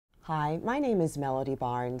Hi, my name is Melody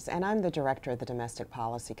Barnes, and I'm the director of the Domestic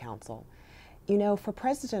Policy Council. You know, for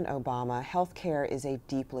President Obama, health care is a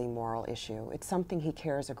deeply moral issue. It's something he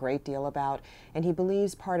cares a great deal about, and he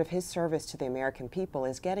believes part of his service to the American people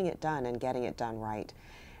is getting it done and getting it done right.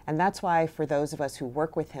 And that's why, for those of us who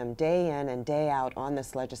work with him day in and day out on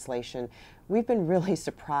this legislation, we've been really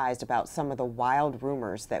surprised about some of the wild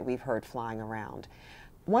rumors that we've heard flying around.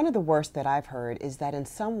 One of the worst that I've heard is that in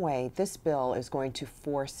some way this bill is going to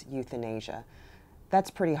force euthanasia.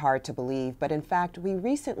 That's pretty hard to believe, but in fact, we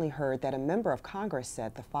recently heard that a member of Congress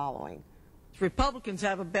said the following. Republicans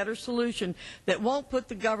have a better solution that won't put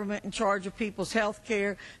the government in charge of people's health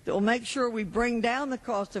care, that will make sure we bring down the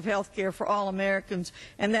cost of health care for all Americans,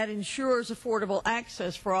 and that ensures affordable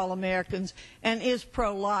access for all Americans, and is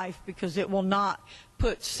pro-life because it will not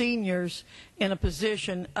put seniors in a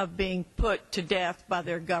position of being put to death by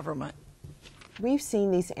their government. We've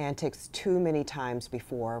seen these antics too many times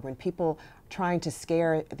before when people trying to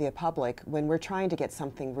scare the public when we're trying to get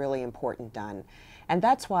something really important done. And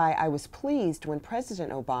that's why I was pleased when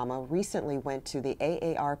President Obama recently went to the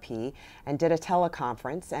AARP and did a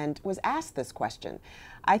teleconference and was asked this question.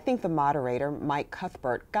 I think the moderator, Mike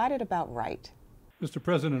Cuthbert, got it about right. Mr.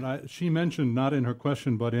 President, she mentioned, not in her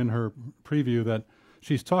question but in her preview, that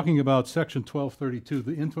she's talking about Section 1232,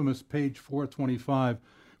 the infamous page 425,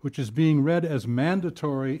 which is being read as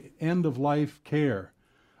mandatory end-of-life care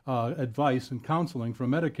advice and counseling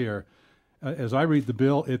from Medicare. As I read the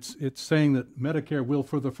bill, it's saying that Medicare will,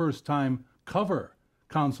 for the first time, cover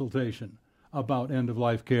consultation about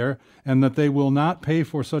end-of-life care, and that they will not pay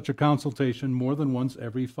for such a consultation more than once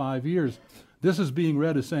every 5 years. This is being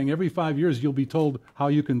read as saying every 5 years you'll be told how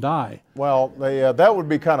you can die. Well, that would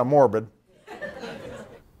be kind of morbid.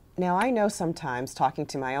 Now, I know sometimes, talking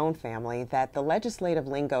to my own family, that the legislative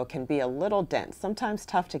lingo can be a little dense, sometimes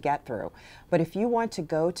tough to get through. But if you want to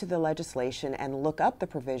go to the legislation and look up the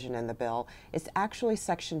provision in the bill, it's actually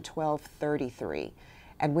Section 1233.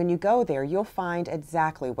 And when you go there, you'll find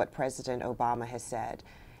exactly what President Obama has said,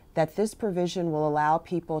 that this provision will allow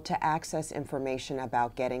people to access information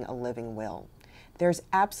about getting a living will. There's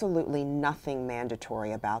absolutely nothing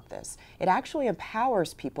mandatory about this. It actually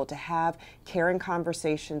empowers people to have caring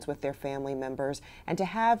conversations with their family members and to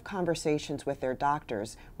have conversations with their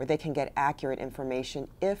doctors where they can get accurate information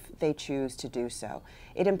if they choose to do so.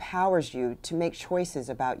 It empowers you to make choices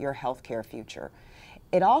about your healthcare future.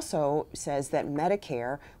 It also says that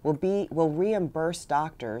Medicare will reimburse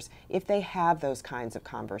doctors if they have those kinds of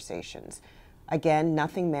conversations. Again,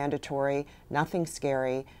 nothing mandatory, nothing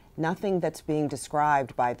scary, nothing that's being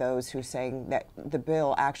described by those who are saying that the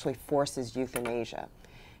bill actually forces euthanasia.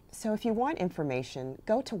 So if you want information,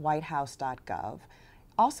 go to whitehouse.gov.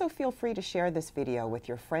 Also, feel free to share this video with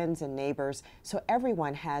your friends and neighbors so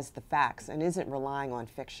everyone has the facts and isn't relying on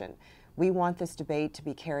fiction. We want this debate to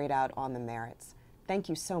be carried out on the merits. Thank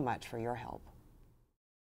you so much for your help.